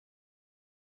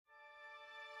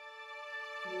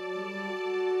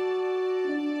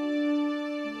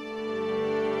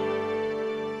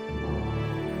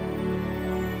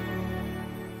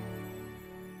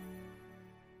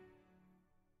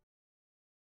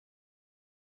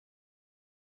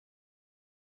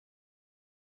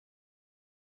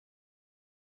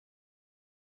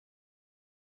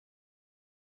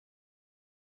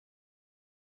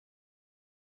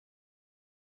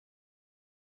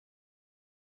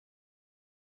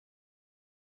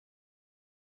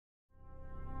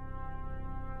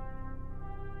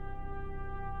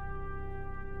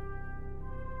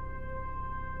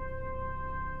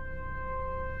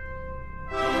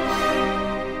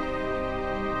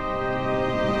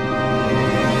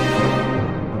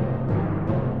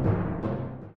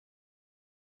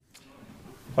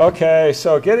Okay,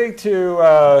 so getting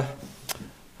to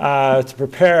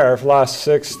prepare for the last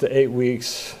 6 to 8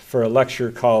 weeks for a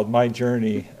lecture called My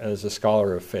Journey as a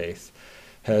Scholar of Faith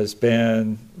has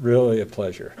been really a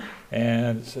pleasure.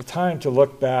 And it's a time to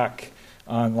look back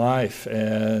on life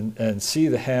and see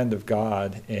the hand of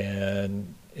God in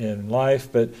life,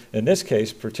 but in this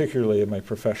case, particularly in my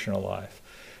professional life.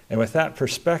 And with that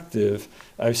perspective,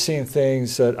 I've seen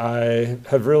things that I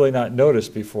have really not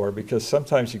noticed before, because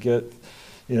sometimes you get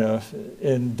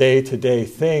in day-to-day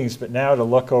things, but now to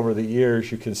look over the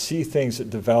years, you can see things that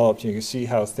developed, you can see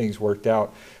how things worked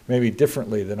out maybe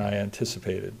differently than I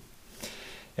anticipated.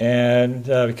 And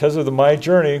because of My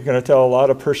Journey, I'm going to tell a lot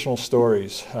of personal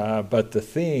stories, but the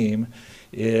theme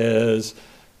is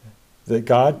that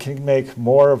God can make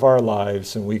more of our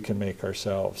lives than we can make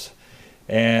ourselves.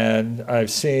 And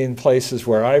I've seen places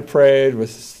where I prayed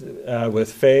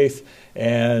with faith,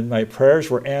 and my prayers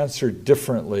were answered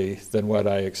differently than what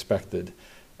I expected.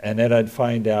 And then I'd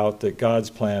find out that God's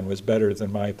plan was better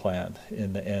than my plan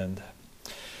in the end.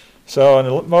 So in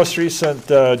the most recent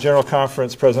General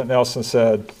Conference, President Nelson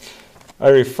said,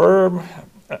 I reaffirm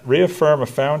a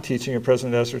found teaching of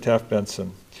President Ezra Taft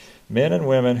Benson. Men and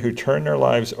women who turn their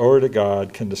lives over to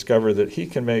God can discover that He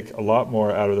can make a lot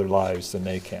more out of their lives than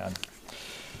they can.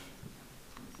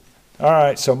 All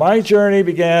right, so my journey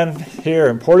began here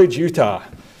in Portage, Utah.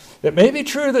 It may be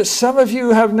true that some of you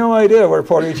have no idea where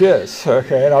Portage is,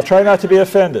 okay, and I'll try not to be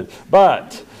offended.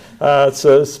 But it's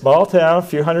a small town, a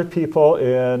few hundred people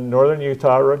in northern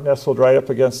Utah, nestled right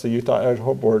up against the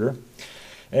Utah-Idaho border.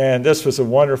 And this was a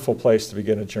wonderful place to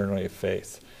begin a journey of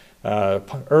faith.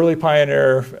 Early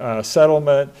pioneer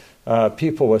settlement,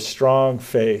 people with strong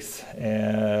faith,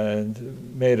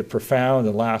 and made a profound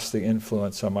and lasting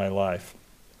influence on my life.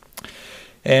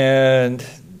 And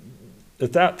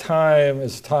at that time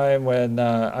is a time when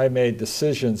I made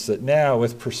decisions that now,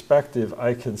 with perspective,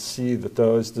 I can see that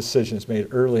those decisions made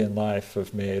early in life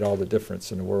have made all the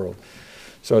difference in the world.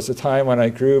 So it's a time when I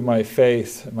grew my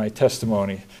faith, my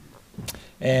testimony,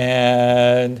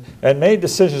 and made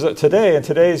decisions that today, in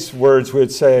today's words, we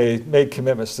would say, made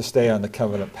commitments to stay on the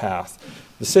covenant path.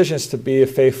 Decisions to be a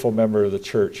faithful member of the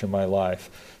church in my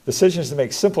life. Decisions to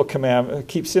make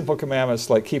keep simple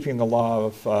commandments like keeping the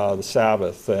law of the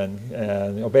Sabbath and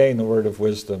obeying the word of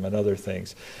wisdom and other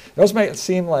things. Those might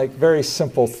seem like very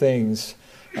simple things,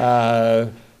 but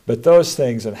those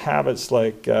things and habits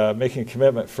like making a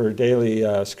commitment for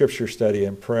daily scripture study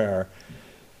and prayer,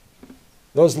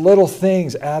 those little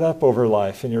things add up over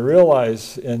life, and you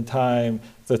realize in time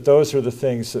that those are the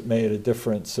things that made a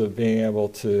difference of being able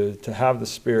to have the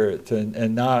Spirit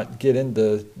and not get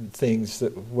into things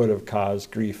that would have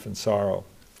caused grief and sorrow.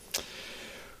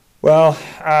 Well,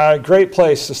 a great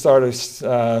place to start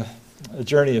a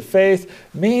journey of faith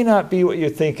may not be what you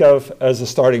think of as a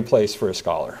starting place for a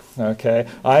scholar. Okay,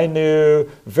 I knew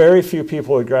very few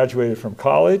people who graduated from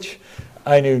college.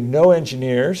 I knew no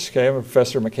engineers. Okay, I'm a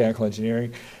professor of mechanical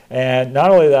engineering. And not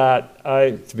only that,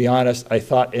 to be honest, I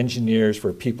thought engineers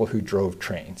were people who drove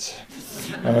trains.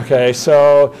 Okay,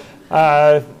 so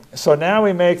now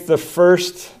we make the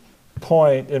first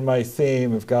point in my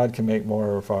theme of God can make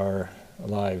more of our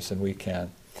lives than we can.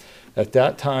 At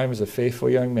that time, as a faithful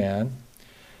young man,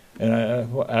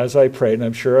 and as I prayed, and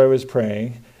I'm sure I was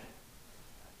praying,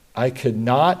 I could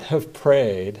not have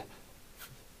prayed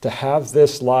to have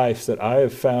this life that I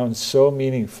have found so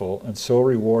meaningful and so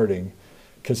rewarding,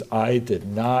 because I did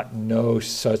not know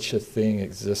such a thing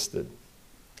existed.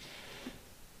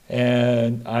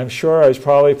 And I'm sure I was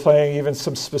probably playing even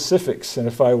some specifics, and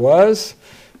if I was,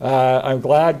 I'm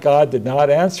glad God did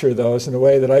not answer those in the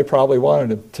way that I probably wanted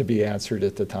them to be answered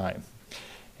at the time.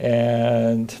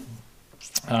 And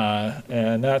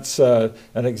that's an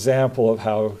example of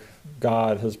how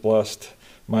God has blessed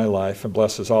my life and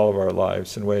blesses all of our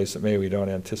lives in ways that maybe we don't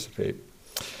anticipate.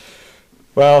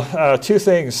 Well, two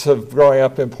things of growing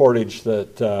up in Portage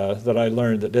that I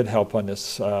learned that did help on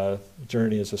this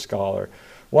journey as a scholar.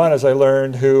 One is I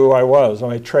learned who I was,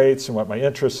 my traits and what my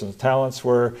interests and talents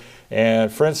were.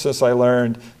 And for instance, I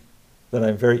learned that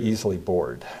I'm very easily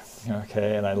bored.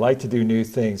 Okay, and I like to do new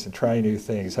things and try new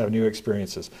things, have new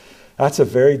experiences. That's a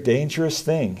very dangerous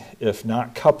thing if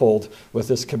not coupled with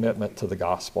this commitment to the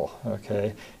gospel.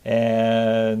 Okay,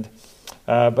 and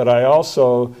but I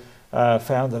also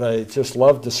found that I just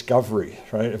love discovery,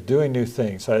 right, of doing new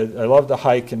things. I love to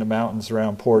hike in the mountains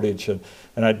around Portage, and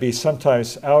I'd be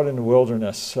sometimes out in the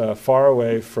wilderness, far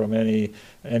away from any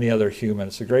other human.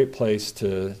 It's a great place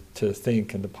to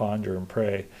think and to ponder and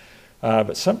pray.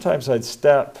 But sometimes I'd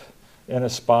step in a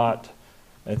spot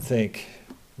and think,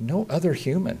 no other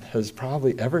human has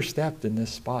probably ever stepped in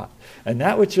this spot. And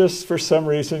that would just, for some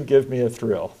reason, give me a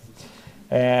thrill.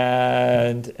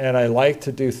 And I like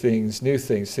to do things, new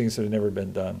things that have never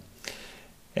been done.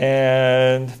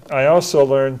 And I also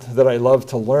learned that I love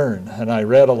to learn, and I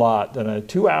read a lot, and I had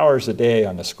 2 hours a day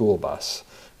on the school bus.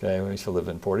 Okay, we used to live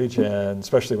in Portage, and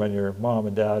especially when your mom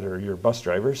and dad are your bus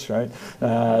drivers, right?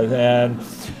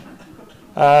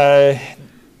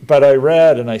 But I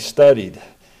read and I studied,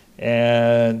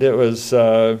 and it was.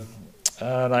 And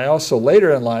I also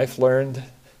later in life learned,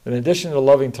 in addition to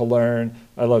loving to learn,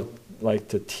 I like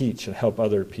to teach and help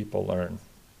other people learn.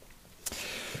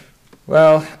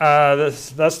 Well,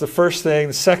 that's the first thing.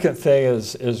 The second thing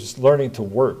is learning to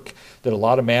work. Did a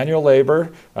lot of manual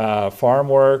labor, farm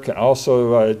work, and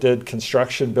also did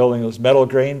construction, building those metal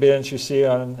grain bins you see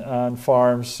on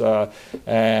farms,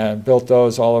 and built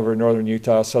those all over northern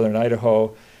Utah, southern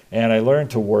Idaho. And I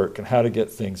learned to work and how to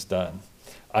get things done.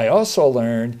 I also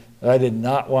learned that I did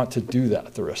not want to do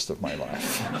that the rest of my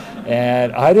life.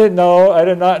 And I did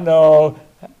not know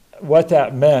what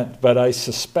that meant, but I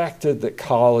suspected that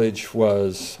college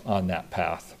was on that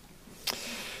path.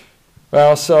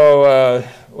 Well, so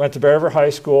went to Bear River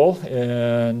High School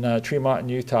in Tremont,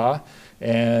 Utah,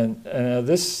 and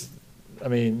this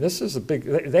is a big.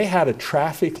 They had a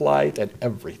traffic light and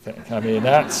everything. I mean,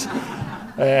 that's,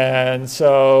 and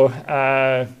so.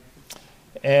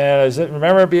 And I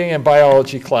remember being in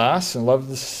biology class and loved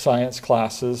the science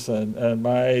classes, and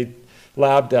my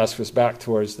lab desk was back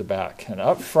towards the back. And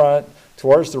up front,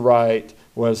 towards the right,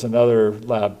 was another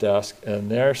lab desk,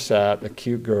 and there sat a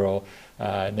cute girl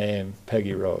named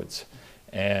Peggy Rhodes.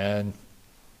 And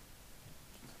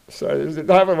so it didn't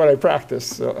happen when I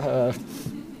practiced. So,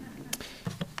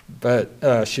 but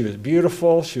she was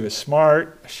beautiful, she was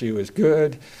smart, she was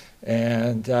good,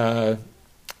 and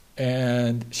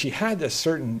she had this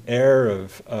certain air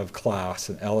of class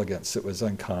and elegance that was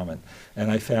uncommon,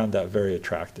 and I found that very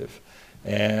attractive.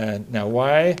 And now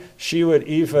why she would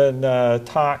even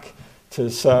talk to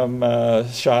some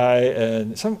shy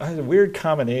and some weird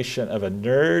combination of a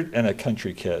nerd and a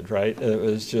country kid, right? It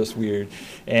was just weird.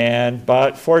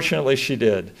 But fortunately she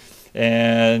did.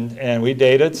 And we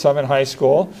dated some in high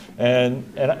school, and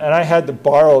I had to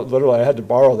borrow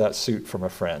that suit from a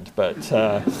friend, but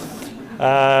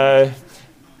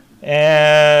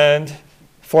and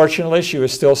fortunately, she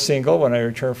was still single when I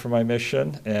returned from my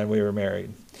mission, and we were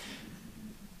married.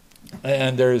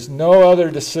 And there is no other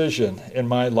decision in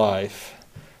my life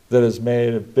that has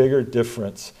made a bigger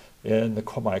difference in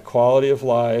my quality of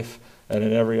life and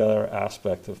in every other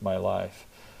aspect of my life.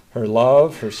 Her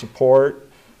love, her support,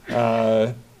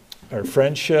 her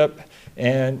friendship,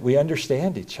 and we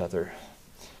understand each other.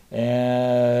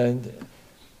 And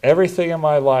everything in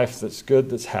my life that's good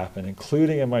that's happened,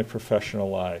 including in my professional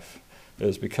life,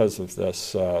 is because of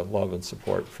this love and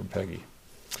support from Peggy.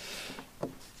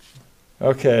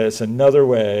 Okay, it's another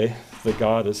way that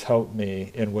God has helped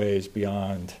me in ways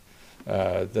beyond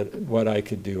what I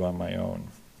could do on my own.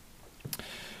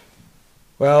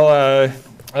 Well,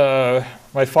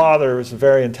 my father was a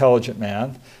very intelligent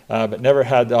man, but never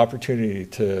had the opportunity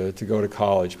to go to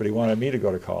college, but he wanted me to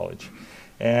go to college.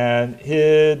 And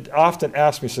he'd often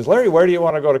ask me, he says, Larry, where do you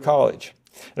want to go to college?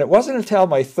 And it wasn't until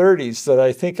my 30s that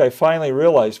I think I finally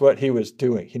realized what he was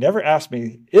doing. He never asked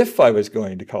me if I was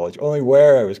going to college, only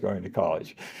where I was going to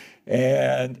college.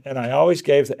 And I always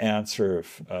gave the answer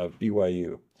of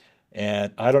BYU.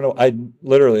 And I don't know, I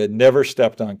literally had never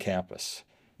stepped on campus.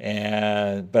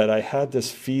 But I had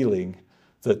this feeling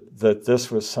that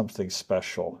this was something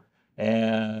special.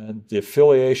 And the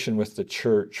affiliation with the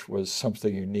church was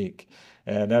something unique.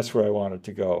 And that's where I wanted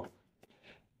to go.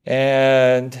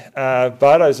 But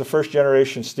I was a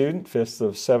first-generation student, fifth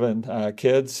of 7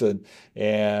 kids, and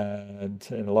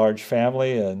in a large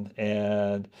family,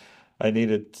 and I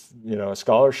needed, a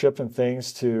scholarship and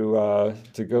things to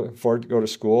go to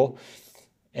school.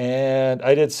 And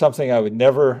I did something I would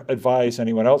never advise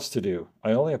anyone else to do.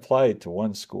 I only applied to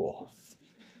one school.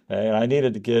 And I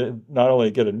needed to not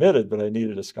only get admitted, but I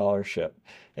needed a scholarship.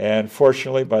 And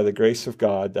fortunately, by the grace of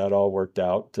God, that all worked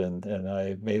out, and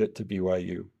I made it to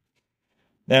BYU.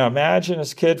 Now imagine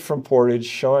this kid from Portage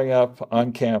showing up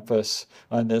on campus,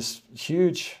 on this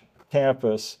huge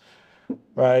campus,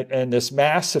 right? And this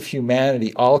mass of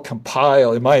humanity all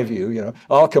compiled, in my view,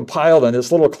 all compiled on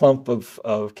this little clump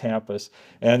of campus.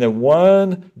 And the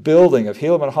one building of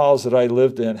Helaman Halls that I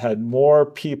lived in had more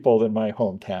people than my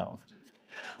hometown.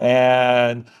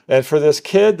 And for this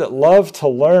kid that loved to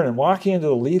learn and walking into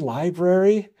the Lee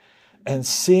Library and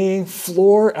seeing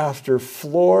floor after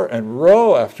floor and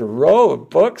row after row of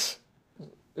books,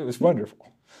 it was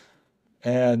wonderful.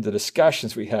 And the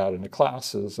discussions we had in the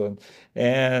classes.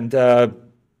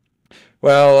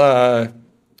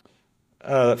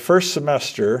 First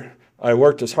semester, I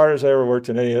worked as hard as I ever worked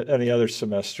in any other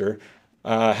semester,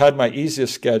 had my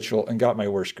easiest schedule, and got my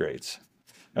worst grades.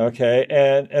 Okay,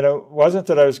 and it wasn't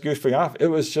that I was goofing off. It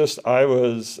was just I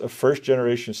was a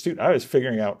first-generation student. I was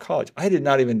figuring out college. I did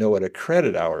not even know what a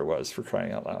credit hour was, for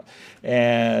crying out loud.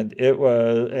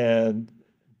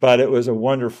 But it was a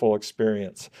wonderful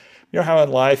experience. You know how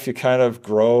in life you kind of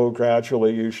grow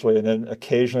gradually, usually, and then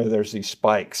occasionally there's these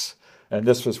spikes. And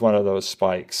this was one of those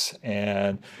spikes.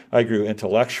 And I grew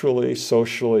intellectually,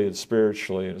 socially, and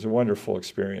spiritually. It was a wonderful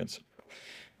experience.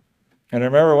 And I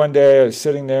remember one day I was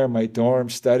sitting there in my dorm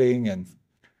studying and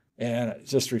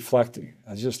just reflecting.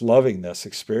 I was just loving this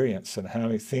experience and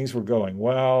how things were going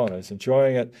well, and I was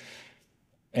enjoying it.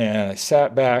 And I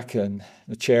sat back in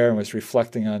the chair and was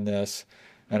reflecting on this.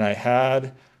 And I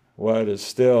had what is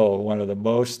still one of the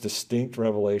most distinct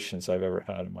revelations I've ever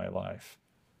had in my life.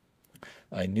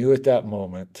 I knew at that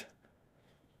moment,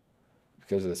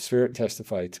 because the Spirit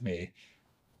testified to me,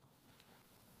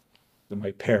 that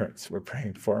my parents were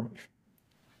praying for me.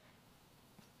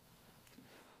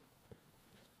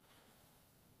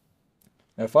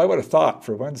 Now, if I would have thought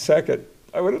for 1 second,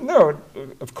 I would have known,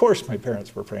 of course my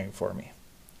parents were praying for me.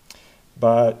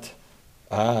 But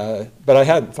I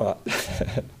hadn't thought.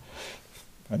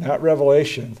 And that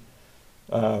revelation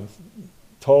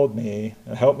told me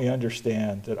and helped me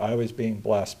understand that I was being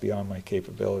blessed beyond my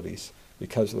capabilities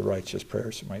because of the righteous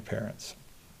prayers of my parents.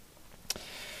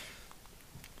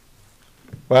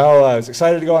 Well, I was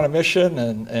excited to go on a mission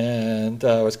and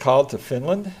was called to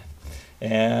Finland.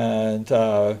 And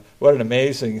what an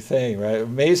amazing thing, right?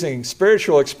 Amazing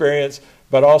spiritual experience,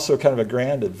 but also kind of a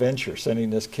grand adventure,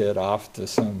 sending this kid off to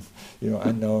some,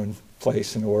 unknown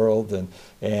place in the world.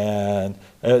 And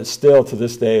still to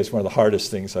this day is one of the hardest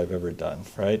things I've ever done,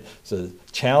 right? It's a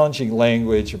challenging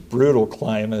language, a brutal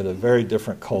climate, a very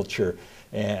different culture.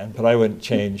 But I wouldn't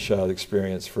change the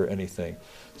experience for anything.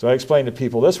 So I explained to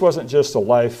people, this wasn't just a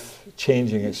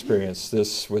life-changing experience.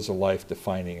 This was a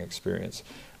life-defining experience.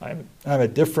 I'm a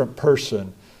different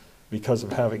person because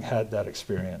of having had that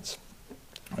experience.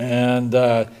 And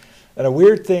a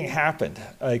weird thing happened.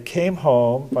 I came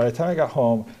home, by the time I got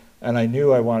home, and I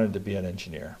knew I wanted to be an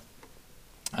engineer.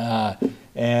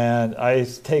 And I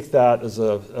take that as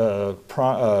a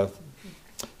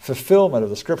fulfillment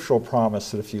of the scriptural promise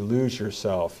that if you lose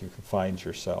yourself, you can find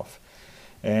yourself.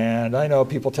 And I know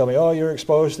people tell me, oh, you're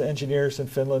exposed to engineers in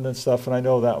Finland and stuff, and I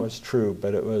know that was true,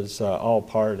 but it was all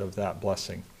part of that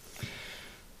blessing.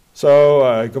 So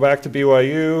I go back to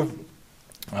BYU.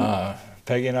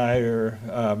 Peggy and I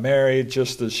are married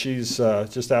just as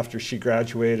just after she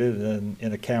graduated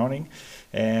in accounting,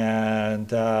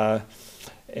 and at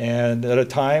a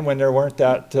time when there weren't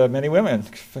that many women,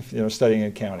 studying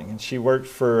accounting. And she worked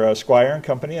for Squire and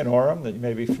Company in Orem that you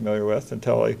may be familiar with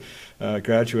until I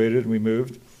graduated and we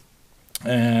moved.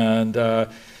 And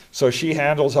so she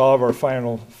handles all of our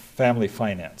family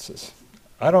finances.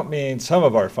 I don't mean some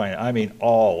of our finances, I mean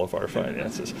all of our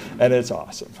finances, and it's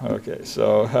awesome. Okay,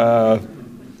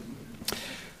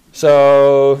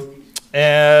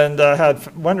 and I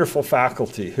had wonderful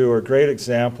faculty who are great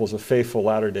examples of faithful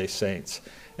Latter-day Saints,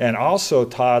 and also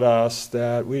taught us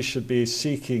that we should be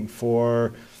seeking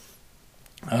for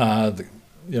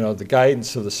the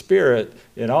guidance of the Spirit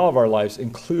in all of our lives,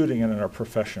 including in our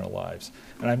professional lives.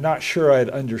 And I'm not sure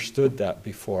I'd understood that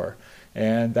before.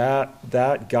 And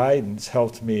that guidance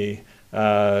helped me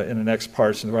in the next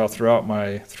parts throughout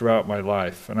my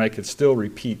life, and I could still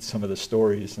repeat some of the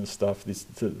stories and stuff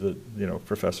the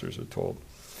professors had told.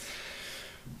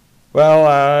 Well,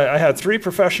 I had 3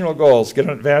 professional goals: get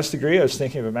an advanced degree. I was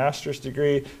thinking of a master's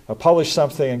degree. Publish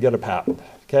something and get a patent.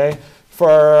 Okay.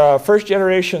 For a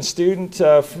first-generation student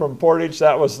from Portage,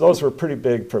 those were pretty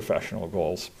big professional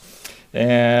goals,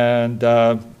 and.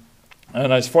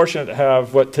 And I was fortunate to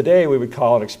have what today we would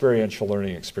call an experiential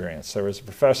learning experience. There was a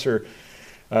professor,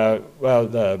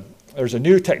 there's a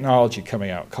new technology coming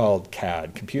out called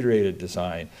CAD, computer-aided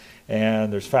design.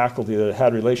 And there's faculty that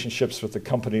had relationships with the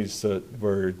companies that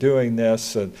were doing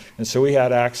this. And so we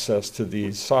had access to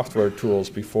these software tools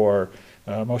before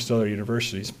most other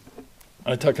universities.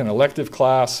 I took an elective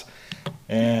class,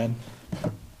 and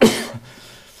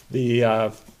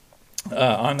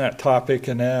on that topic,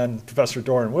 and then Professor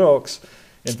Doran Wilkes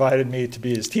invited me to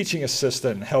be his teaching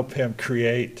assistant and help him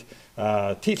create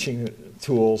teaching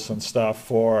tools and stuff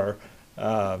for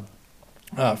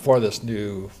this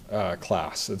new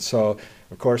class. And so,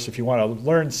 of course, if you want to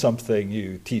learn something,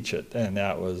 you teach it, and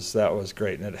that was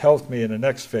great. And it helped me in the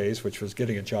next phase, which was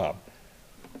getting a job.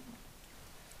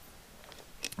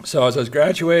 So as I was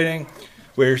graduating,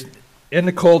 we were in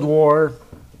the Cold War.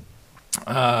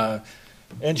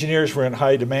 Engineers were in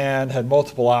high demand, had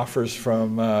multiple offers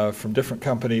from different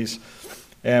companies,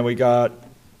 and we got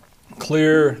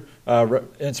clear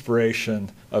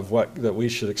inspiration of that we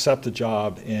should accept a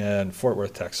job in Fort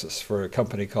Worth, Texas, for a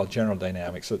company called General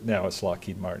Dynamics. Now it's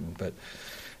Lockheed Martin,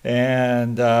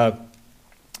 and I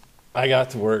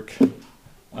got to work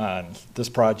on this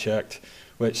project.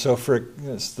 So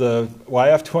it's the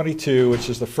YF-22, which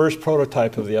is the first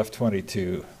prototype of the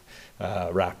F-22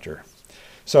 Raptor.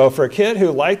 So for a kid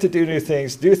who liked to do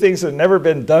things that had never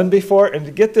been done before, and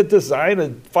to get to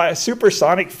design a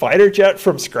supersonic fighter jet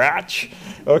from scratch,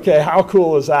 okay, how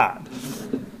cool is that?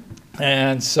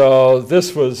 And so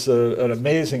this was an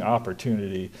amazing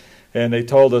opportunity. And they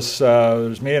told us,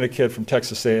 there's me and a kid from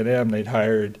Texas A&M they'd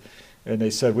hired, and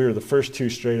they said we were the first two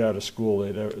straight out of school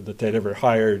that they'd ever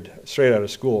hired straight out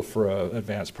of school for an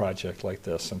advanced project like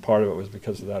this. And part of it was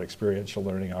because of that experiential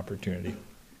learning opportunity.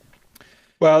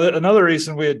 Well, another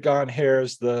reason we had gone here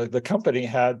is the company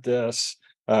had this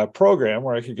program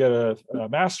where I could get a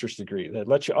master's degree. They'd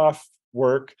let you off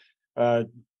work to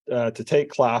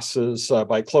take classes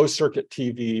by closed circuit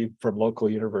TV from local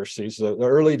universities, the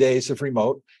early days of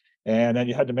remote. And then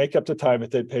you had to make up the time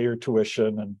that they'd pay your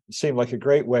tuition, and it seemed like a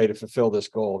great way to fulfill this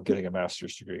goal of getting a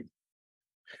master's degree.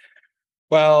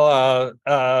 Well,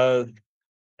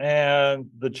 and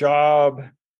the job,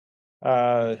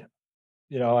 I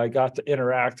got to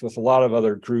interact with a lot of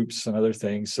other groups and other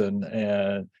things,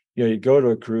 and you go to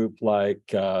a group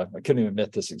like I couldn't even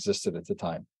admit this existed at the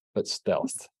time, but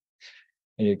Stealth,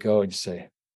 and you go and you say,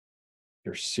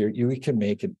 "You're serious? You can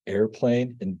make an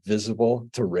airplane invisible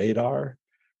to radar?"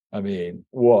 I mean,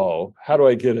 whoa, how do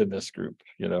I get in this group?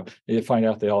 You find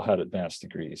out they all had advanced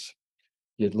degrees.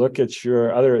 You'd look at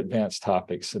your other advanced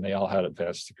topics, and they all had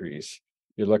advanced degrees.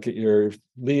 You look at your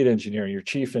lead engineer, your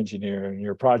chief engineer, and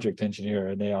your project engineer,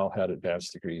 and they all had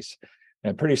advanced degrees.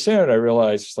 And pretty soon I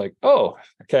realized, it's like, oh,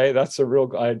 okay, that's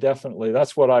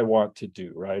that's what I want to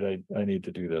do, right? I need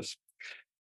to do this.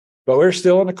 But we're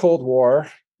still in the Cold War.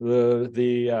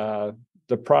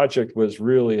 The project was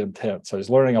really intense. I was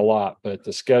learning a lot, but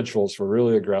the schedules were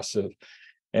really aggressive.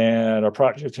 And our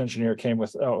project engineer came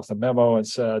out with a memo and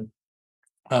said,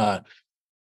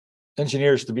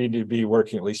 engineers need to be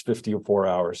working at least 54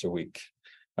 hours a week.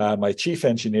 My chief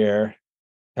engineer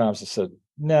comes and said,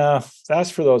 no,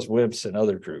 that's for those wimps and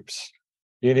other groups.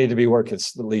 You need to be working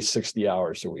at least 60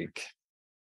 hours a week.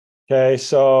 Okay,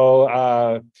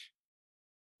 so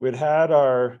we'd had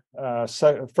our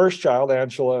first child,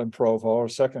 Angela, in Provo. Our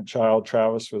second child,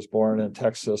 Travis, was born in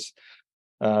Texas.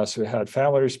 So we had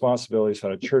family responsibilities,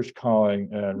 had a church calling,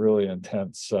 and really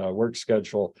intense work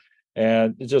schedule.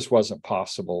 And it just wasn't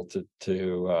possible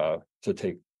to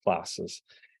take classes.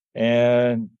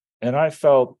 And I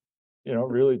felt,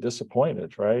 really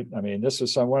disappointed, right? I mean, this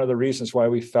is one of the reasons why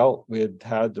we felt we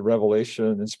had the revelation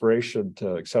and inspiration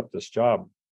to accept this job.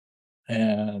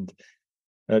 And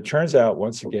it turns out,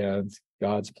 once again,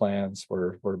 God's plans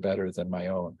were better than my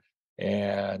own.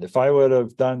 And if I would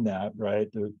have done that, right,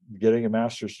 getting a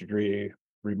master's degree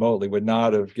remotely would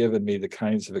not have given me the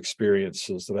kinds of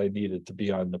experiences that I needed to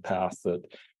be on the path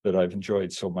that I've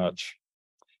enjoyed so much.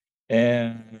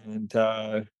 And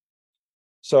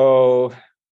so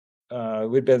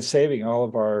we'd been saving all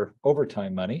of our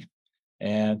overtime money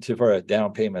and for a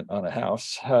down payment on a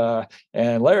house.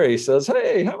 And Larry says,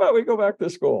 hey, how about we go back to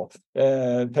school?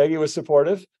 And Peggy was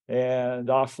supportive, and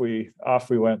off we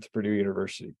went to Purdue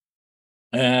University.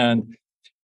 And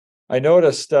I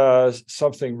noticed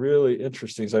something really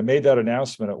interesting. As I made that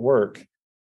announcement at work, it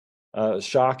was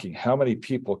shocking how many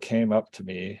people came up to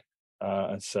me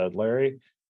and said, Larry,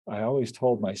 I always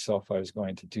told myself I was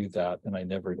going to do that, and I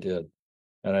never did.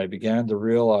 And I began to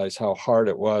realize how hard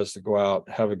it was to go out,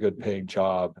 have a good paying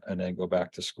job, and then go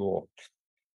back to school.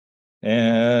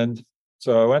 And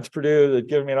So I went to Purdue. They'd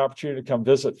given me an opportunity to come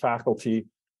visit faculty,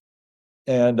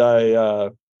 and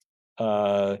I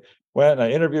went and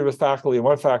I interviewed with faculty, and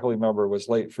one faculty member was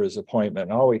late for his appointment.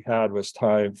 And all we had was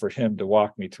time for him to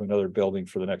walk me to another building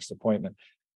for the next appointment.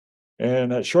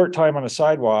 And that short time on the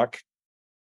sidewalk,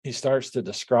 he starts to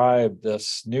describe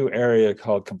this new area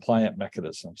called compliant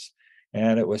mechanisms.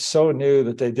 And it was so new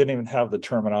that they didn't even have the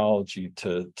terminology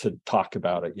to talk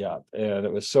about it yet. And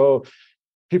it was so,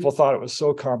 people thought it was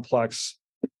so complex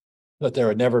that there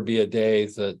would never be a day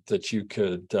that you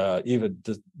could even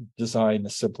design the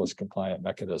simplest compliant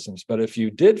mechanisms. But if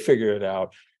you did figure it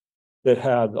out, it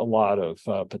had a lot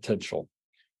of potential.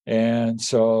 And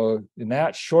so in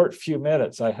that short few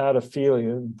minutes, I had a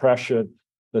feeling, an impression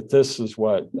that this is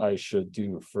what I should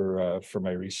do for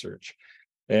my research.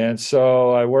 And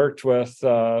so I worked with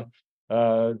my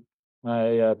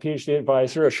PhD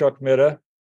advisor, Ashok Mitta,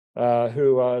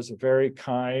 who was a very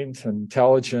kind,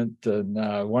 intelligent, and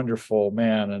wonderful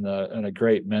man, and a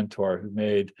great mentor who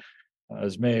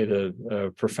has made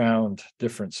a profound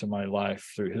difference in my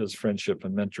life through his friendship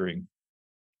and mentoring.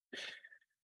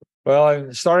 Well,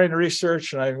 I'm starting to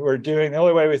research, and we're doing, the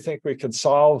only way we think we can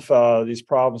solve these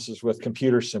problems is with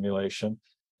computer simulation.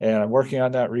 And I'm working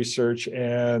on that research.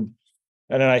 And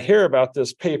then I hear about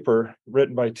this paper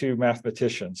written by two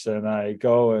mathematicians, and I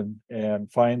go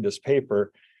and find this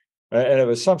paper. And it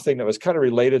was something that was kind of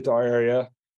related to our area,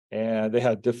 and they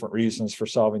had different reasons for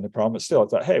solving the problem. But still, I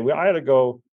thought, hey, I had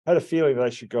a feeling that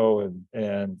I should go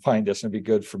and find this, and it'd be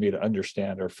good for me to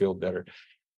understand our field better.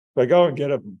 So I go and get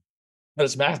them.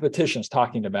 It's mathematicians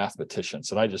talking to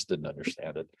mathematicians, and I just didn't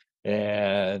understand it.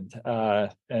 And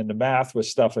the math was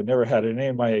stuff I never had in any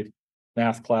of my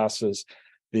math classes.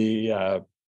 And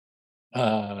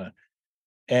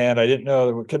I didn't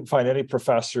know, we couldn't find any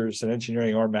professors in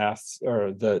engineering or math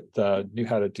or that knew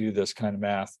how to do this kind of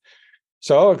math.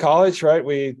 So in college, right,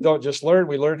 we don't just learn,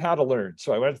 we learn how to learn.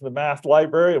 So I went to the math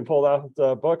library and pulled out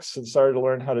the books and started to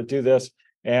learn how to do this,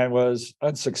 and was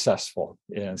unsuccessful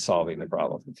in solving the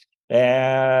problem.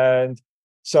 And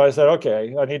so I said,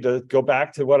 okay, I need to go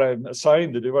back to what I'm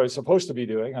assigned to do, what I'm supposed to be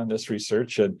doing on this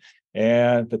research.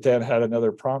 But then had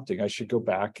another prompting, I should go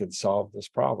back and solve this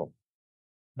problem.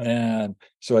 And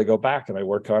so I go back and I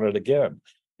work on it again.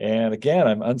 And again,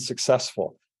 I'm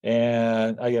unsuccessful.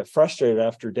 And I get frustrated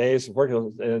after days of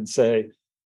working and say,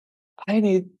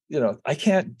 I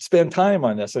can't spend time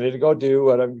on this. I need to go do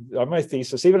what I'm on my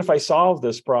thesis. Even if I solve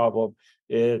this problem,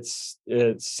 it's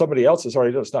somebody else has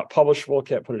already done. It's not publishable.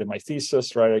 Can't put it in my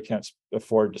thesis, right? I can't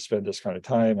afford to spend this kind of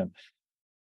time.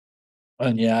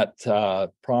 And yet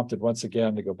prompted once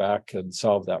again to go back and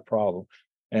solve that problem,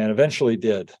 and eventually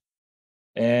did.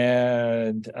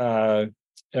 And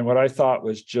what I thought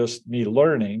was just me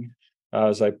learning,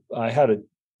 is I had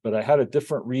a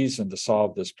different reason to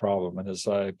solve this problem. And as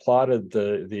I plotted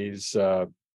these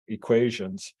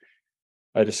equations,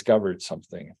 I discovered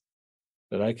something,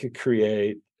 that I could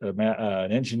create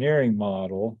an engineering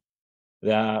model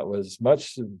that was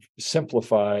much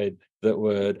simplified, that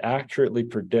would accurately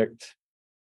predict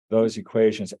those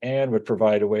equations and would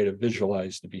provide a way to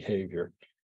visualize the behavior.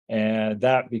 And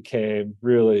that became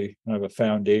really kind of a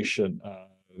foundation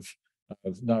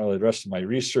of not only the rest of my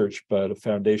research, but a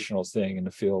foundational thing in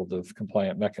the field of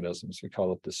compliant mechanisms. We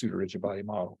call it the pseudo-rigid body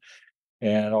model.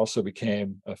 And also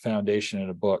became a foundation in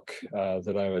a book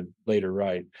that I would later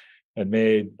write, and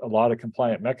made a lot of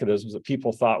compliant mechanisms that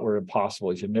people thought were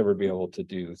impossible, you'd never be able to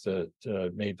do,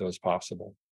 that made those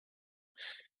possible.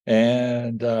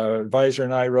 And advisor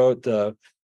and I wrote a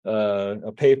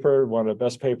paper, won a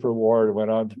best paper award,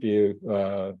 went on to be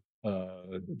a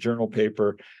journal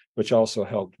paper, which also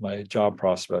helped my job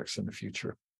prospects in the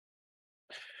future.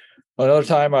 Another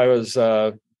time I was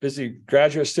a busy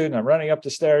graduate student. I'm running up the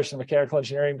stairs in the mechanical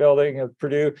engineering building at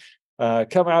Purdue,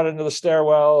 come out into the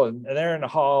stairwell, and there in the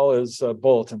hall is a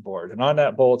bulletin board. And on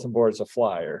that bulletin board is a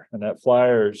flyer. And that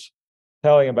flyer is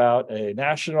telling about a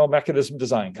national mechanism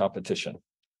design competition.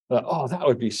 Oh, that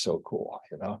would be so cool,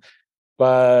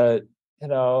 But,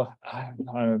 I'm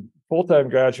a full-time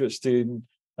graduate student.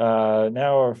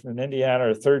 Now in Indiana,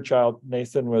 our third child,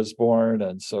 Nathan, was born.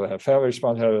 And so I have family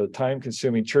responsibility, have a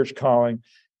time-consuming church calling.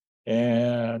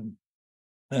 And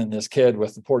this kid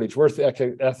with the Portage worth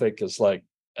ethic is like,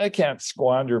 I can't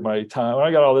squander my time.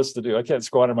 I got all this to do. I can't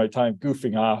squander my time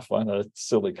goofing off on a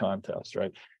silly contest,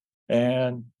 right?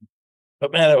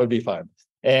 But man, it would be fun.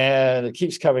 And it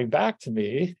keeps coming back to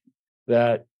me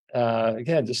that,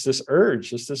 again, just this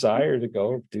urge, this desire to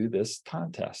go do this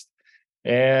contest.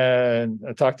 And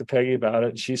I talked to Peggy about it,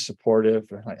 and she's supportive.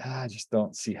 I'm like, I just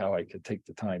don't see how I could take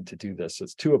the time to do this.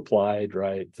 It's too applied,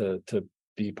 right, to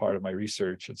be part of my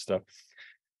research and stuff.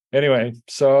 Anyway,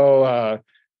 so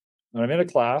I'm in a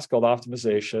class called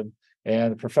optimization,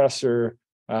 and the professor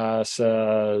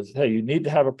says, "Hey, you need to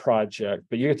have a project,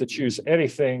 but you get to choose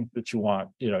anything that you want,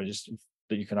 just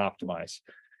that you can optimize."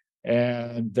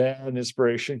 And then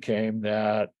inspiration came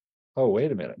that, oh,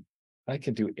 wait a minute, I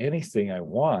can do anything I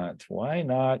want. Why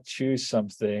not choose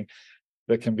something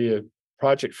that can be a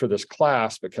project for this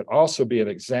class, but can also be an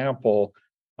example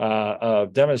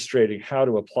of demonstrating how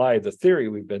to apply the theory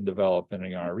we've been developing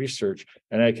in our research.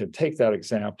 And I can take that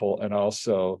example and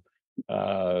also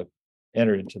uh,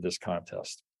 enter into this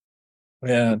contest.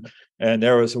 And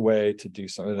there was a way to do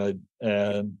something.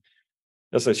 And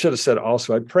as I should have said,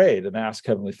 also, I prayed and asked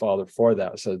Heavenly Father for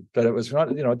that. So, but it was not,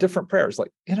 different prayers like,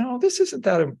 this isn't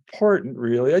that important,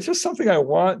 really. It's just something I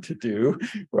want to do,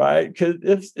 right?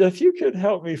 Because if you could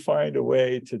help me find a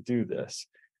way to do this,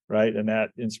 right? And that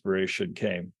inspiration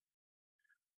came.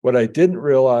 What I didn't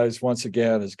realize, once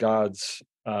again, is God's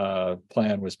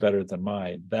plan was better than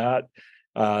mine. That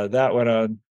went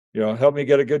on, help me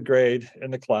get a good grade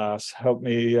in the class, help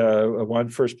me won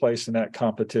first place in that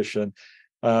competition.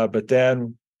 But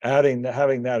then having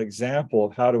that example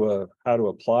of how to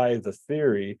apply the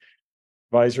theory,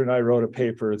 Visor and I wrote a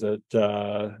paper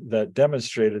that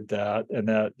demonstrated that, and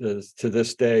that is, to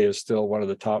this day, is still one of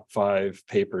the top 5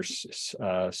 papers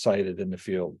cited in the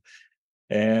field.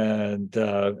 And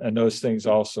those things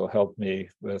also helped me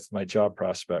with my job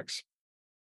prospects.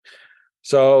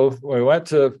 So when we went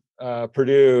to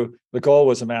Purdue, the goal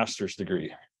was a master's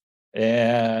degree,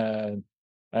 and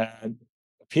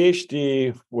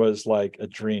PhD was like a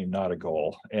dream, not a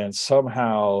goal. And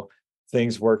somehow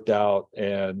things worked out,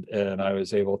 and I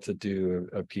was able to do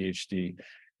a PhD.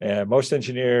 And most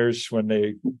engineers, when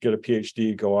they get a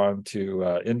PhD, go on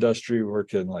to industry,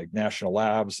 work in like national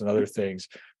labs and other things.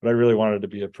 But I really wanted to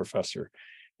be a professor,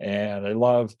 and I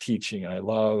loved teaching. I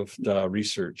loved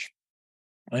research,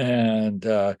 and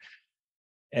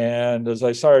as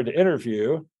I started to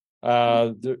interview,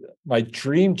 my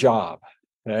dream job,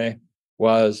 okay,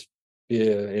 was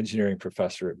be an engineering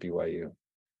professor at BYU,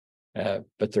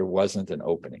 but there wasn't an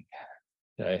opening.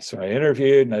 Okay, so I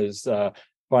interviewed and I was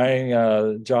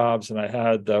finding jobs, and I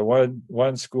had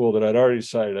one school that I'd already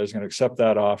decided I was going to accept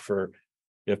that offer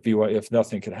if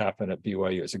nothing could happen at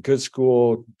BYU. It's a good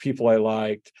school, people I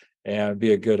liked, and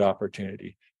be a good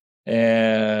opportunity.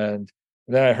 And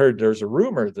then I heard there's a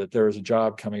rumor that there was a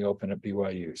job coming open at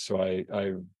BYU. So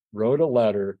I wrote a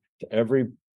letter to every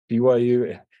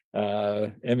BYU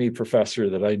ME professor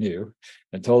that I knew,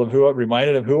 and told them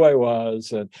reminded them who I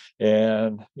was, and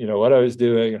what I was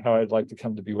doing and how I'd like to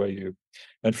come to BYU.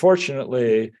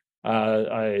 Unfortunately,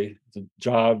 the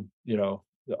job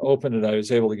opened, and I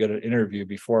was able to get an interview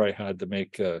before I had to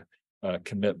make a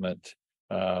commitment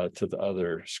to the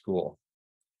other school.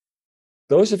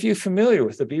 Those of you familiar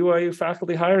with the BYU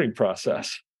faculty hiring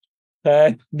process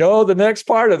know the next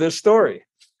part of this story.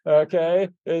 Okay,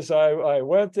 is I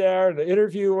went there and the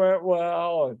interview went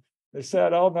well, and they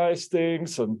said all nice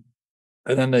things, and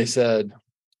then they said,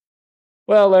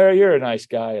 "Well, Larry, you're a nice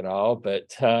guy and all,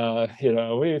 but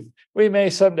we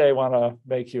may someday want to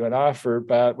make you an offer,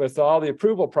 but with all the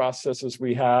approval processes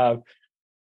we have,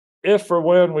 if or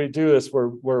when we do this,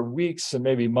 we're weeks and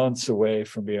maybe months away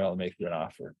from being able to make you an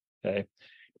offer." Okay.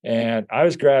 And I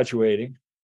was graduating,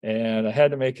 and I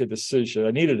had to make a decision.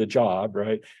 I needed a job,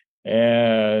 right?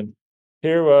 And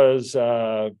here was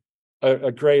a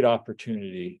great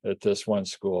opportunity at this one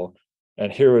school.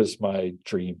 And here was my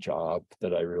dream job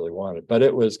that I really wanted. But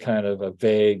it was kind of a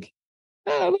vague,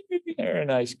 you're a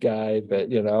nice guy,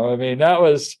 but, that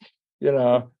was,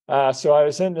 so I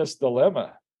was in this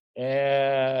dilemma.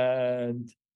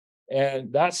 And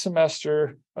that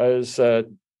semester, I was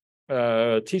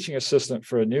teaching assistant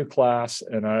for a new class,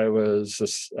 and I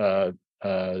was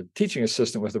teaching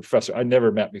assistant with a professor I'd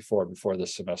never met before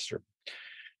this semester.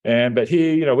 But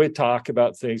he, we'd talk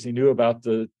about things. He knew about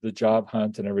the job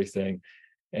hunt and everything,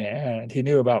 and he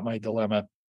knew about my dilemma.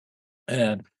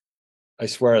 And I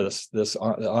swear this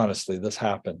honestly, this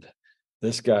happened.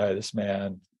 This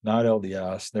man, not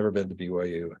LDS, never been to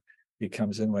BYU. He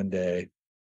comes in one day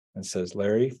and says,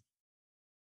 "Larry,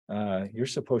 you're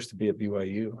supposed to be at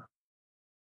BYU.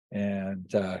 And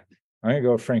I'm going to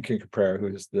go with Frank Caprera,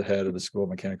 who's the head of the School of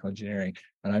Mechanical Engineering,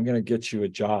 and I'm going to get you a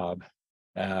job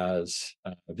as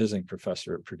a visiting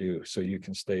professor at Purdue, so you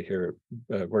can stay here,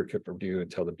 work at Purdue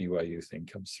until the BYU thing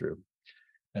comes through."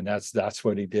 And that's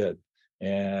what he did.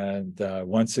 And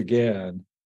once again,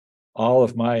 all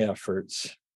of my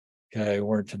efforts,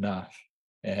 weren't enough.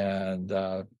 And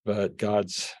but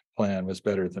God's plan was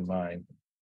better than mine.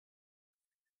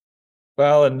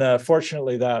 Well, and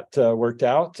fortunately that worked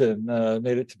out and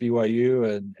made it to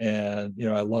BYU, and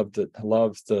I loved it. I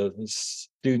loved the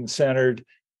student centered,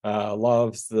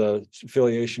 loved the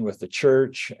affiliation with the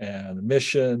church and the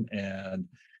mission, and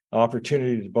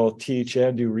opportunity to both teach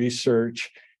and do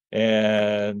research.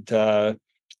 And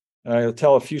I'll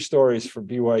tell a few stories from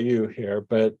BYU here,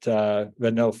 but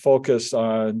no focus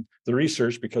on the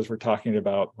research because we're talking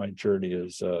about my journey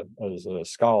as a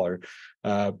scholar.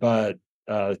 But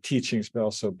teaching's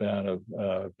also been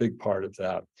a big part of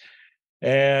that.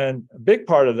 And a big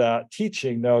part of that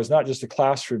teaching, though, is not just a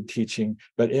classroom teaching,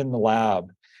 but in the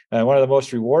lab. And one of the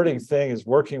most rewarding things is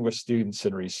working with students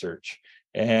in research.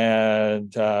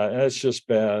 And it's just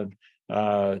been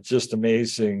just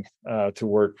amazing to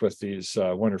work with these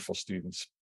wonderful students.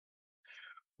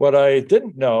 What I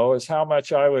didn't know is how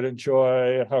much I would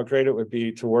enjoy, how great it would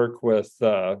be to work with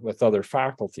other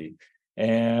faculty.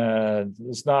 And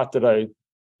it's not that I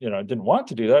didn't want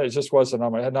to do that. It just wasn't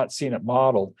on my. I had not seen it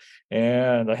modeled,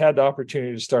 and I had the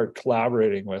opportunity to start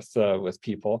collaborating with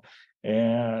people.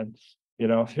 And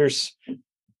here's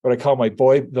what I call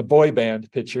the boy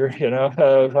band picture.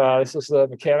 This is the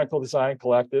Mechanical Design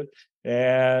Collective,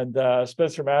 and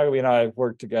Spencer Magaby and I have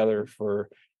worked together for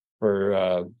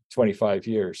 25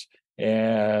 years.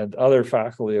 And other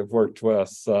faculty have worked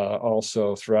with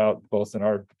also throughout, both in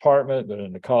our department, but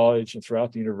in the college and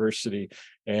throughout the university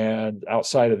and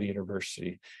outside of the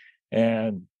university.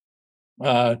 And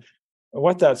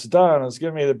what that's done is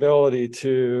given me the ability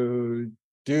to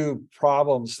do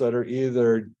problems that are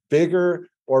either bigger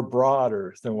or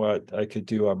broader than what I could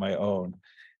do on my own.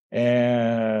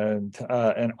 And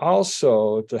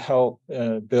also to help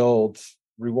build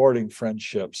rewarding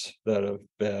friendships that have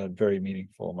been very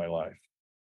meaningful in my life.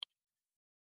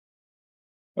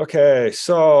 Okay,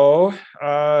 so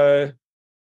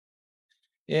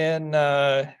in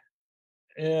our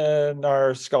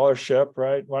scholarship,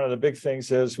 right, one of the big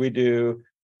things is we do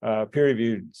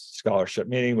peer-reviewed scholarship,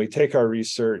 meaning we take our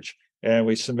research and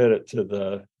we submit it to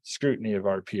the scrutiny of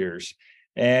our peers.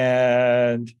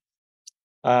 And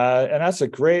that's a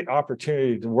great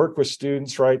opportunity to work with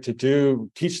students, right?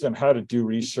 To teach them how to do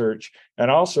research,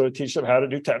 and also to teach them how to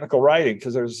do technical writing,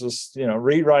 because there's this,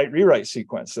 rewrite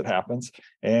sequence that happens,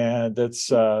 and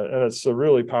it's a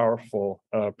really powerful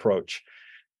approach.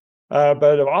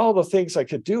 But of all the things I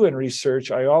could do in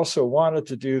research, I also wanted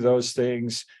to do those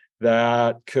things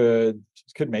that could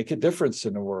make a difference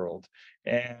in the world.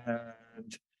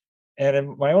 And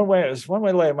in my own way, it was one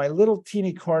way, my little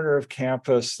teeny corner of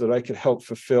campus, that I could help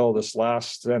fulfill this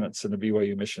last sentence in the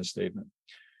BYU mission statement.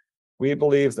 We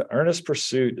believe the earnest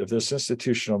pursuit of this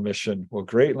institutional mission will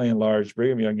greatly enlarge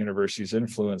Brigham Young University's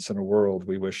influence in a world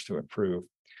we wish to improve.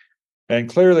 And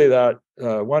clearly that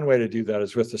one way to do that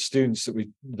is with the students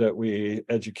that we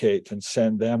educate and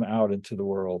send them out into the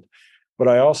world. But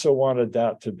I also wanted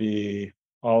that to be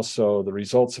also the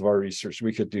results of our research.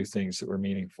 We could do things that were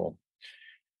meaningful.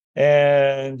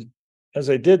 And as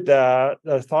I did that,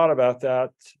 I thought about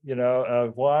that,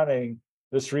 of wanting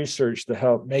this research to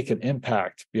help make an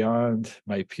impact beyond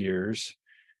my peers.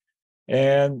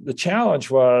 And the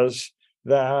challenge was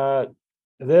that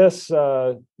this,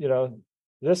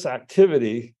 this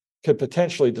activity could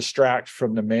potentially distract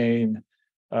from the main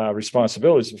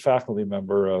responsibilities of a faculty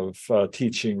member of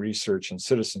teaching, research, and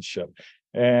citizenship.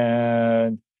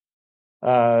 And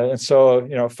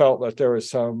so, felt that there was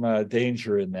some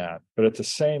danger in that, but at the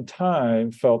same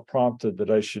time, felt prompted that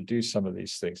I should do some of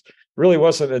these things. It really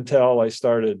wasn't until I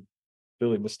started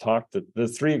doing this talk that the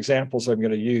three examples I'm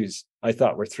going to use, I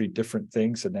thought were three different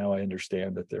things, and now I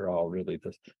understand that they're all really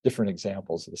the different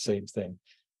examples of the same thing.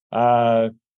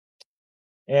 And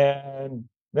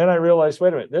then I realized,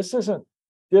 wait a minute, this isn't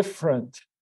different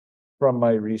from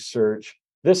my research.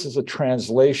 This is a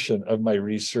translation of my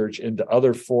research into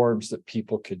other forms that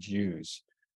people could use.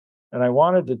 And I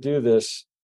wanted to do this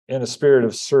in a spirit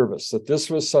of service, that this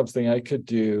was something I could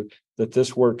do, that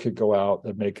this work could go out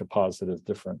and make a positive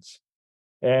difference.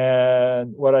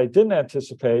 And what I didn't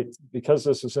anticipate, because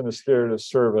this was in a spirit of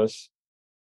service,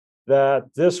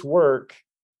 that this work,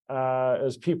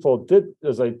 as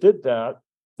I did that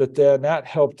then that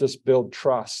helped us build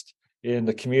trust in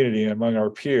the community and among our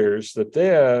peers, that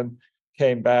then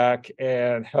came back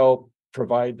and helped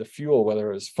provide the fuel,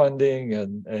 whether it was funding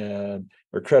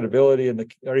or credibility in the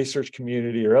research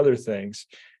community or other things.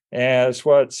 And it's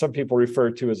what some people refer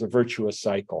to as a virtuous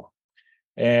cycle.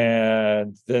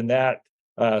 And then that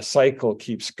cycle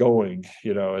keeps going,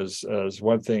 as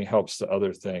one thing helps the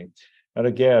other thing. And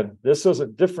again, this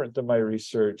wasn't different than my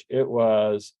research. It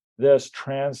was this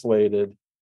translated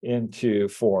into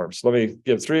forms. Let me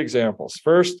give three examples.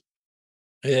 First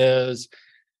is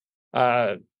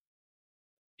uh,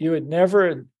 you would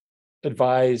never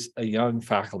advise a young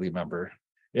faculty member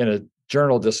in a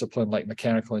journal discipline like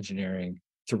mechanical engineering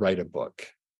to write a book.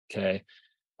 Okay.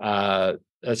 Uh,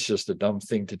 that's just a dumb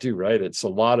thing to do, right? It's a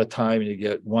lot of time to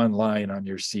get one line on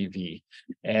your CV.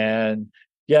 And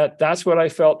yet that's what I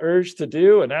felt urged to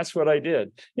do. And that's what I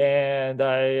did. And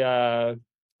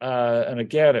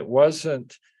again, it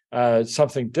wasn't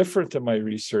something different than my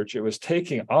research. It was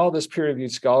taking all this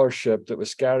peer-reviewed scholarship that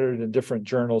was scattered in different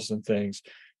journals and things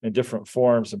in different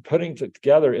forms and putting it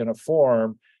together in a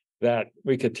form that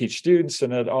we could teach students,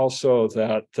 and it also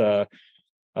that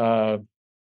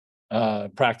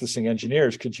practicing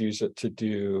engineers could use it to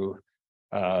do,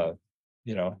 uh,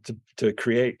 to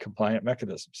create compliant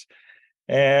mechanisms.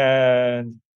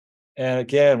 And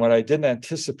again, what I didn't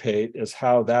anticipate is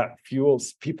how that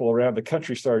fuels people around the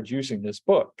country started using this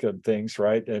book and things,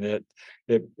 right? And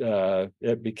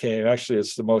it became, actually,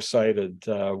 it's the most cited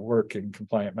work in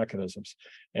compliant mechanisms.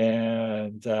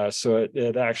 And so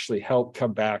it actually helped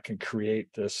come back and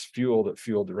create this fuel that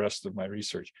fueled the rest of my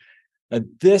research. And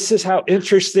this is how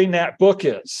interesting that book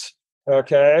is.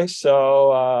 Okay,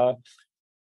 so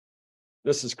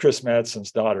this is Chris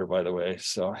Madsen's daughter, by the way.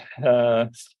 So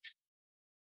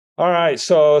all right,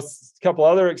 so a couple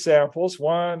other examples.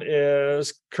 One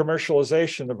is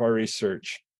commercialization of our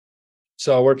research.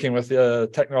 So working with the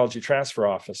Technology Transfer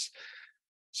Office.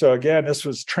 So again, this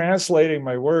was translating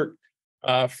my work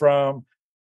from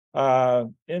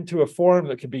into a form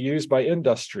that could be used by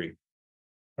industry,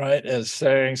 right? As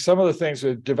saying some of the things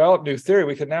we've developed new theory,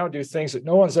 we can now do things that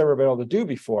no one's ever been able to do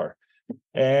before.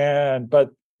 But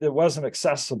it wasn't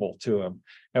accessible to them.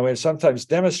 And we sometimes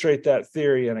demonstrate that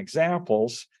theory in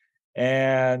examples,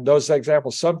 and those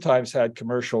examples sometimes had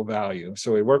commercial value.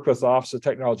 So we work with the Office of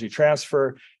Technology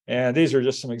Transfer, and these are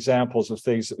just some examples of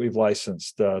things that we've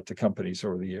licensed to companies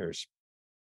over the years.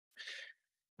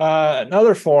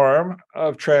 Another form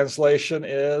of translation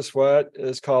is what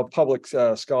is called public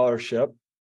scholarship,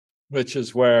 which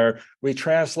is where we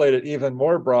translate it even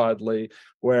more broadly,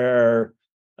 where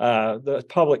the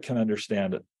public can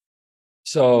understand it.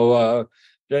 So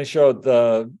Jenny showed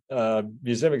the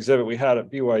museum exhibit we had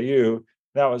at BYU.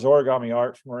 That was origami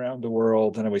art from around the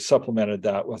world, and then we supplemented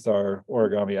that with our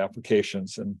origami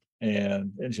applications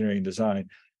and engineering design.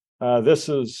 This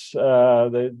is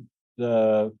the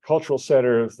Cultural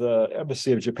Center of the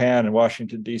Embassy of Japan in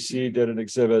Washington, D.C. did an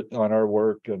exhibit on our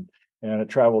work, and it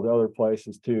traveled to other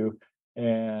places too.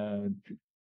 And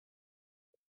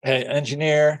hey,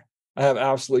 engineer, I have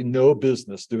absolutely no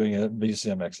business doing a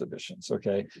museum exhibitions,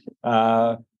 okay?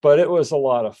 But it was a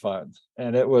lot of fun.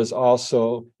 And it was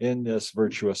also in this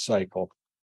virtuous cycle.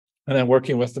 And then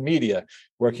working with the media,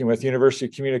 working with University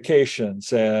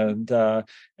Communications, and our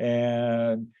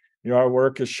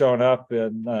work has shown up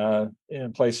in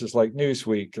places like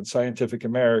Newsweek and Scientific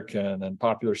American and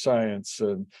Popular Science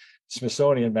and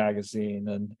Smithsonian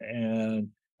Magazine. And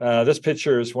this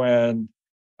picture is when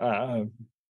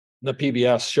the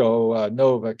PBS show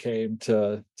Nova came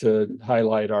to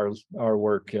highlight our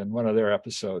work in one of their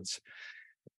episodes.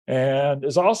 And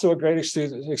it's also a great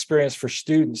experience for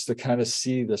students to kind of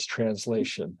see this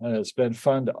translation. And it's been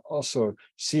fun to also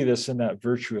see this in that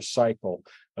virtuous cycle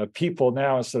of people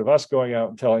now, instead of us going out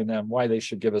and telling them why they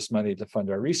should give us money to fund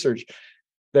our research,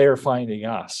 they are finding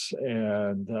us.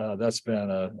 And that's been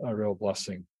a real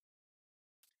blessing.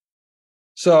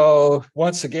 So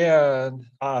once again,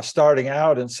 starting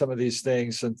out in some of these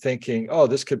things and thinking, oh,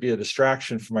 this could be a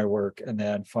distraction from my work, and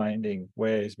then finding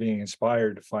ways, being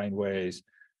inspired to find ways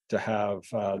to have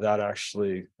that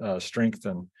actually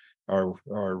strengthen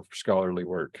our scholarly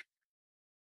work.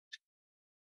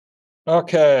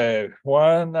 Okay,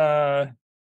 one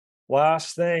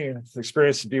last thing,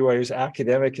 experience at BYU is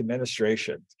academic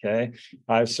administration. Okay,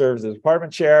 I've served as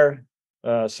department chair,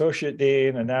 associate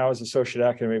dean, and now as associate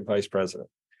academic vice president.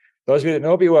 Those of you that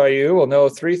know BYU will know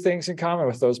three things in common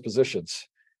with those positions.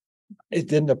 It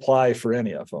didn't apply for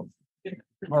any of them.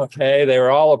 Okay, they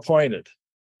were all appointed.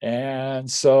 And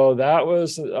so that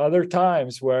was other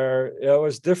times where it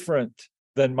was different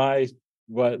than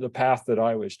the path that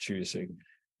I was choosing,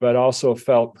 but also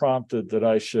felt prompted that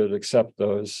I should accept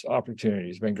those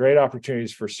opportunities. Been great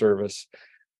opportunities for service.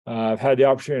 I've had the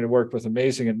opportunity to work with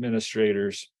amazing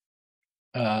administrators.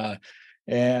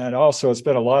 And also, it's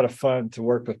been a lot of fun to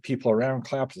work with people around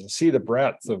campus and see the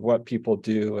breadth of what people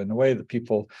do and the way that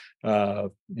people,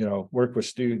 work with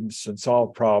students and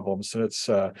solve problems. And it's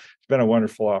been a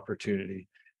wonderful opportunity.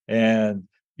 And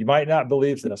you might not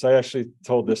believe this. I actually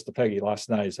told this to Peggy last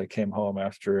night as I came home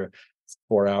after a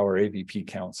 4-hour AVP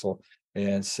council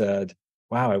and said,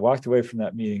 wow, I walked away from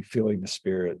that meeting feeling the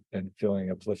spirit and feeling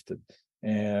uplifted.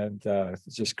 And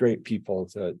it's just great people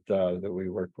that we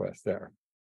work with there.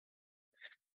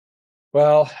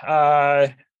 Well,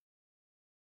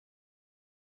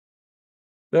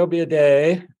 there'll be a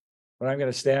day when I'm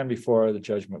going to stand before the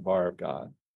judgment bar of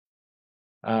God.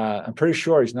 I'm pretty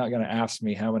sure he's not going to ask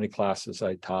me how many classes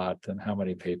I taught and how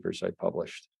many papers I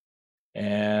published.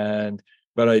 But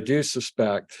I do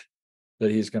suspect that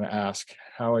he's going to ask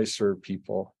how I serve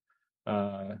people,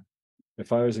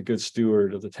 if I was a good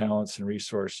steward of the talents and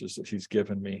resources that he's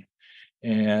given me,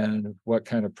 and what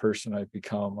kind of person I've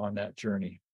become on that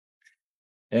journey.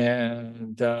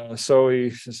 And so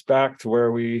it's back to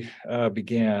where we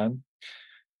began.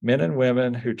 Men and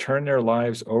women who turn their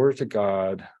lives over to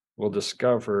God will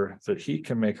discover that he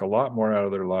can make a lot more out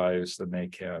of their lives than they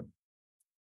can.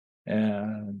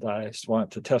 And I just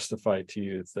want to testify to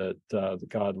you that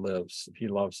God lives, that he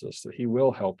loves us, that he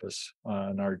will help us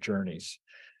on our journeys.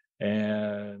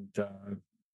 And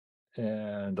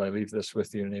I leave this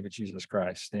with you in the name of Jesus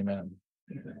Christ. Amen.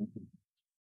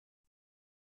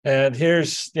 And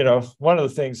here's, one of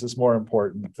the things that's more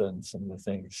important than some of the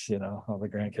things, all the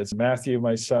grandkids. Matthew,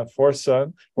 my son,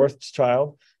 fourth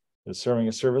child, is serving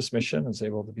a service mission, is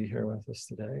able to be here with us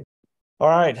today. All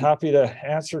right, happy to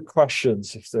answer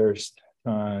questions if there's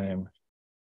time.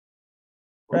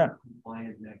 Yeah.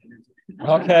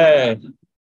 Okay.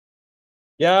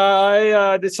 Yeah,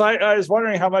 I was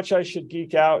wondering how much I should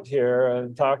geek out here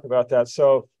and talk about that.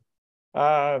 So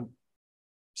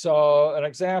an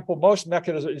example, most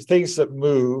mechanisms, things that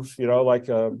move, like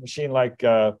a machine like,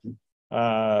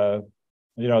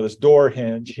 this door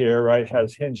hinge here, right,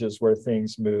 has hinges where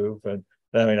things move. And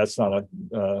I mean, that's not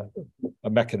a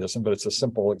mechanism, but it's a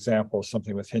simple example of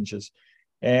something with hinges.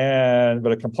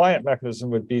 But a compliant mechanism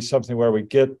would be something where we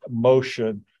get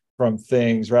motion from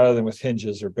things rather than with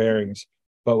hinges or bearings,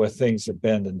 but with things that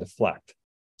bend and deflect.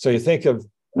 So you think of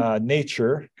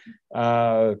nature,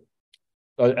 an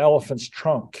elephant's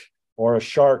trunk or a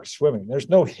shark swimming. There's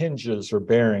no hinges or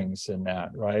bearings in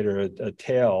that, right? Or a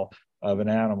tail of an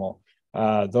animal.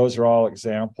 Those are all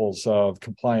examples of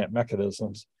compliant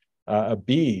mechanisms. A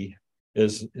bee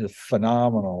is a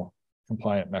phenomenal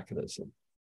compliant mechanism,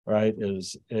 right?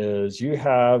 Is you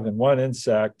have in one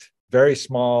insect, very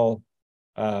small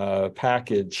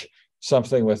package,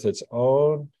 something with its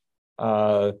own,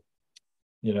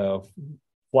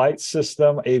 flight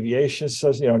system, aviation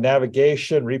system,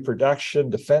 navigation, reproduction,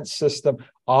 defense system,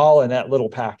 all in that little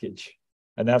package.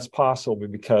 And that's possible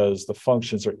because the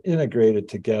functions are integrated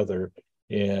together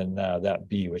in that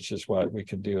bee, which is what we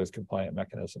can do with compliant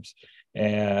mechanisms.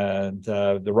 And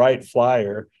the Wright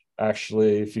Flyer,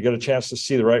 actually, if you get a chance to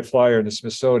see the Wright Flyer in the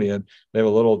Smithsonian, they have a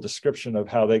little description of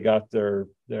how they got their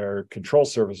control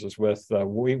surfaces with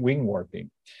wing warping.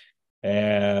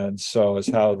 And so is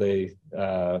how they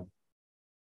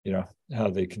how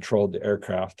they controlled the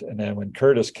aircraft. And then when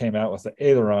Curtiss came out with the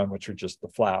aileron, which are just the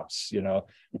flaps,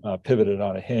 pivoted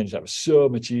on a hinge, that was so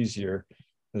much easier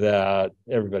that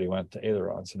everybody went to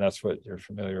ailerons, and that's what you're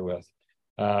familiar with.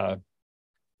 And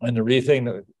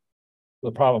the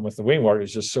problem with the wing warp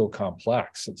is just so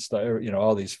complex. It's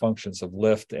all these functions of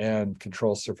lift and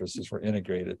control surfaces were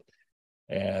integrated.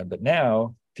 But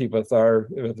now people with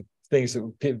the things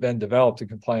that have been developed in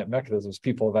compliant mechanisms,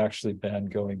 people have actually been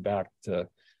going back to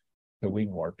the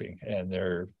wing warping, and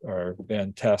there are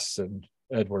been tests and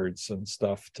Edwards and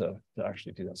stuff to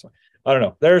actually do that. So I don't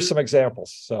know. There are some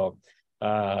examples. So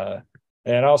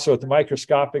and also at the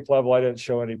microscopic level, I didn't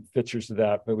show any pictures of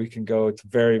that, but we can go to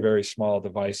very, very small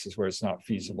devices where it's not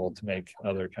feasible to make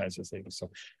other kinds of things. So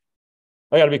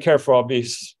I got to be careful. I'll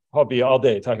be all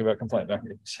day talking about compliant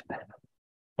mechanisms.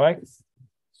 Mike?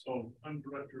 So I'm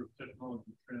director of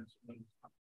technology transfer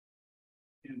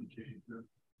in Changer.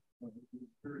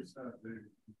 Very sad day.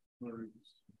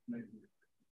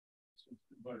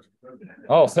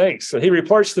 Oh, thanks. So he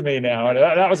reports to me now, and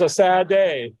that was a sad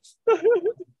day.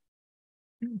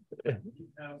 And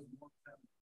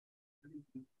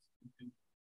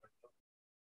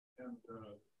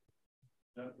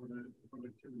that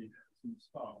productivity hasn't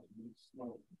stopped. It's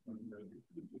slow.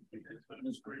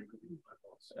 It's great.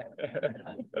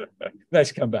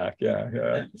 Nice comeback.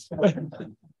 Yeah.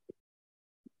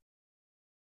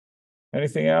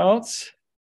 Anything else?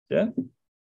 Yeah.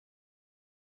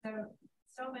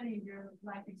 So many of your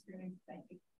life experience, I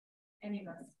think any of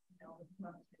us would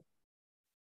love to.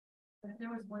 But if there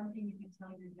was one thing you could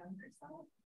tell your younger self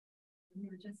when you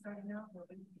were just starting out, what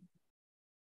would it be?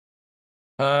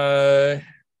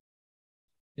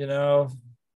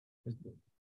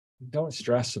 Don't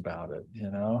stress about it,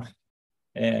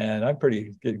 And I'm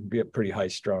pretty high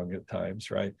strung at times,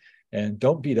 right? And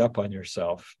don't beat up on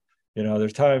yourself.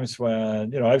 There's times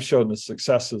when, I've shown the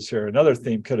successes here. Another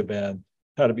theme could have been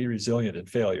how to be resilient in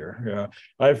failure.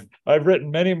 I've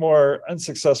written many more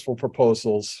unsuccessful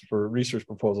proposals for research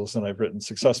proposals than I've written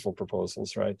successful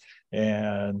proposals, right?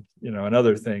 And, and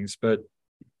other things. But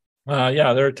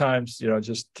there are times,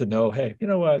 just to know, hey, you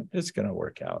know what, it's going to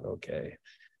work out okay.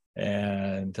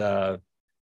 And there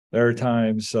are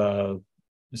times, so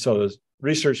the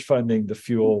research funding to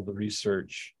fuel the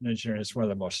research and engineering is one of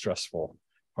the most stressful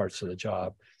parts of the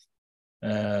job.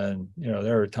 And,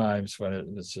 there are times when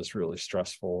it's just really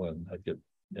stressful, and I get,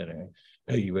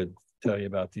 Peggy would tell you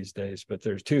about these days, but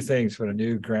there's two things when a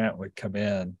new grant would come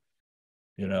in,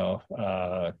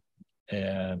 and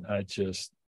I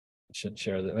just shouldn't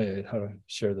share that, how to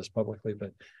share this publicly,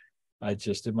 but I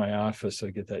just, in my office,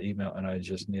 I'd get that email and I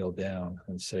just kneel down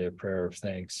and say a prayer of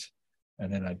thanks.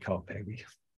 And then I'd call Peggy.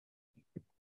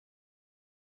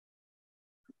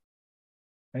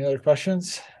 Any other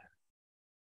questions?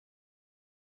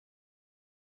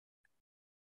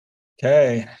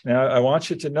 Okay, now I want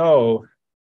you to know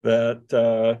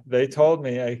that they told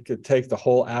me I could take the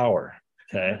whole hour.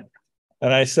 Okay.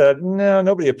 And I said, no,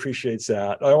 nobody appreciates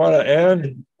that. I want to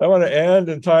end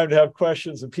in time to have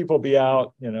questions and people be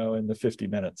out, in the 50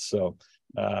 minutes. So,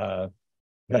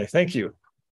 okay, thank you.